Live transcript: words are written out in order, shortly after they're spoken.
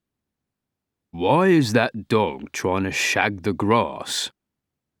Why is that dog trying to shag the grass?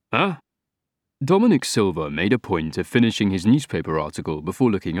 Huh? Dominic Silver made a point of finishing his newspaper article before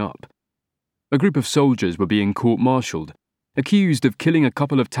looking up. A group of soldiers were being court-martialed, accused of killing a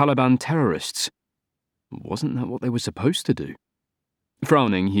couple of Taliban terrorists. Wasn't that what they were supposed to do?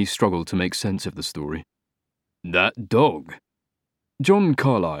 Frowning, he struggled to make sense of the story. That dog. John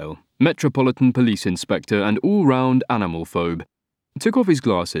Carlyle, Metropolitan Police Inspector and all-round animal phobe, took off his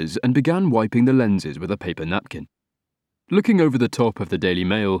glasses and began wiping the lenses with a paper napkin. Looking over the top of the Daily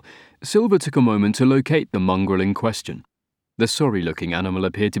Mail, Silver took a moment to locate the mongrel in question. The sorry-looking animal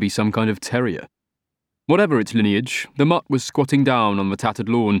appeared to be some kind of terrier. Whatever its lineage, the mutt was squatting down on the tattered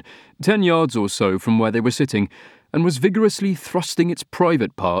lawn, 10 yards or so from where they were sitting, and was vigorously thrusting its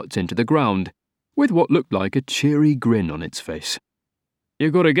private parts into the ground, with what looked like a cheery grin on its face.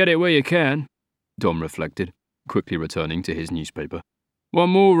 "You gotta get it where you can," Dom reflected, quickly returning to his newspaper.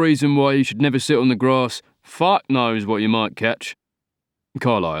 "One more reason why you should never sit on the grass. Fuck knows what you might catch."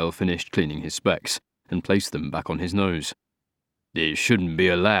 Carlyle finished cleaning his specs and placed them back on his nose. "It shouldn't be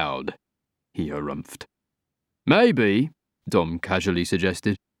allowed," he harumphed. "Maybe," Dom casually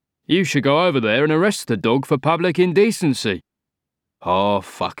suggested, "you should go over there and arrest the dog for public indecency."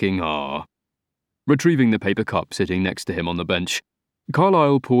 Fucking. Retrieving the paper cup sitting next to him on the bench,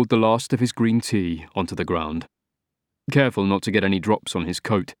 Carlyle poured the last of his green tea onto the ground. Careful not to get any drops on his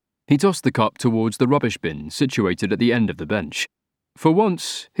coat, he tossed the cup towards the rubbish bin situated at the end of the bench. For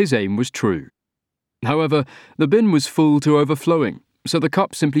once, his aim was true. However, the bin was full to overflowing, so the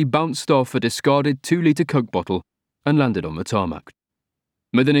cup simply bounced off a discarded 2-litre Coke bottle and landed on the tarmac.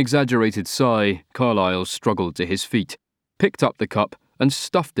 With an exaggerated sigh, Carlyle struggled to his feet, picked up the cup and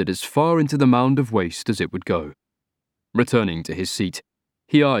stuffed it as far into the mound of waste as it would go. Returning to his seat,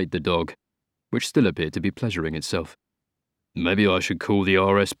 he eyed the dog, which still appeared to be pleasuring itself. "Maybe I should call the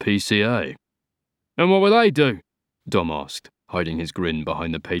RSPCA." "And what will they do?" Dom asked, hiding his grin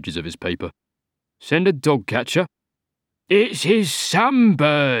behind the pages of his paper. "Send a dog catcher?" "It's his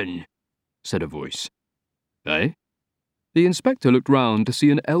sunburn," said a voice. "Eh?" The inspector looked round to see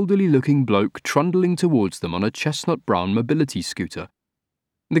an elderly-looking bloke trundling towards them on a chestnut-brown mobility scooter.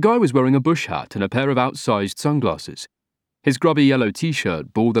 The guy was wearing a bush hat and a pair of outsized sunglasses. His grubby yellow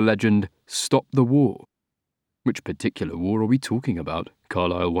T-shirt bore the legend, "Stop the War." Which particular war are we talking about?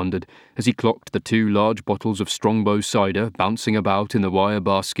 Carlyle wondered, as he clocked the 2 large bottles of Strongbow cider bouncing about in the wire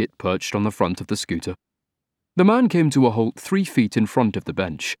basket perched on the front of the scooter. The man came to a halt 3 feet in front of the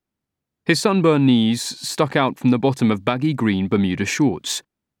bench. His sunburned knees stuck out from the bottom of baggy green Bermuda shorts.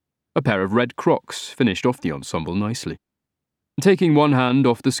 A pair of red Crocs finished off the ensemble nicely. Taking one hand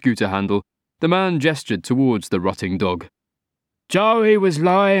off the scooter handle, the man gestured towards the rutting dog. "Joey was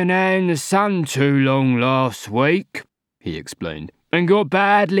lying out in the sun too long last week," he explained, "and got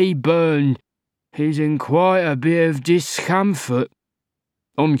badly burned. He's in quite a bit of discomfort."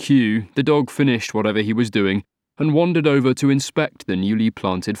 On cue, the dog finished whatever he was doing and wandered over to inspect the newly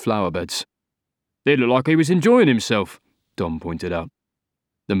planted flower beds. "It looked like he was enjoying himself," Dom pointed out.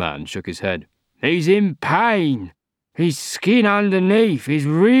 The man shook his head. "He's in pain. His skin underneath is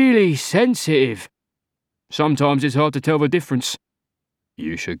really sensitive. Sometimes it's hard to tell the difference."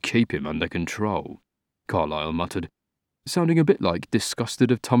 "You should keep him under control," Carlyle muttered, sounding a bit like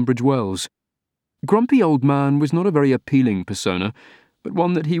disgusted of Tunbridge Wells. Grumpy old man was not a very appealing persona, but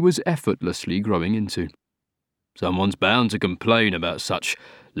one that he was effortlessly growing into. "Someone's bound to complain about such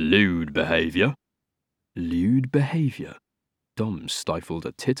lewd behaviour." Lewd behaviour? Dom stifled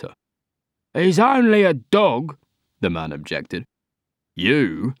a titter. "He's only a dog," the man objected.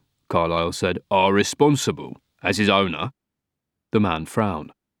 "You," Carlyle said, "are responsible, as his owner." The man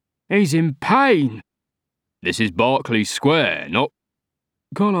frowned. "He's in pain." "This is Berkeley Square, not—"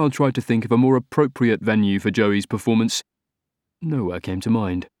 Carlyle tried to think of a more appropriate venue for Joey's performance. Nowhere came to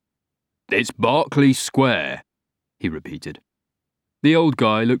mind. "It's Berkeley Square," he repeated. The old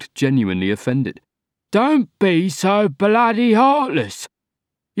guy looked genuinely offended. "Don't be so bloody heartless.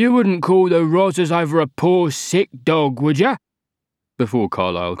 You wouldn't call the Rozzers over a poor sick dog, would you?" Before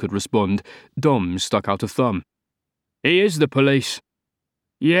Carlyle could respond, Dom stuck out a thumb. "He is the police."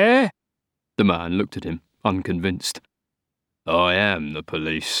 "Yeah?" The man looked at him, unconvinced. "I am the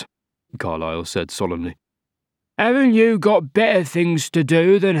police," Carlyle said solemnly. "Haven't you got better things to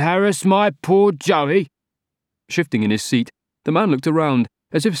do than harass my poor Joey?" Shifting in his seat, the man looked around,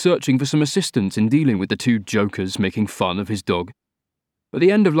 as if searching for some assistance in dealing with the 2 jokers making fun of his dog. But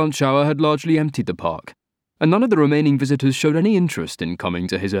the end of lunch hour had largely emptied the park, and none of the remaining visitors showed any interest in coming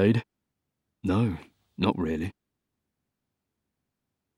to his aid. No, not really.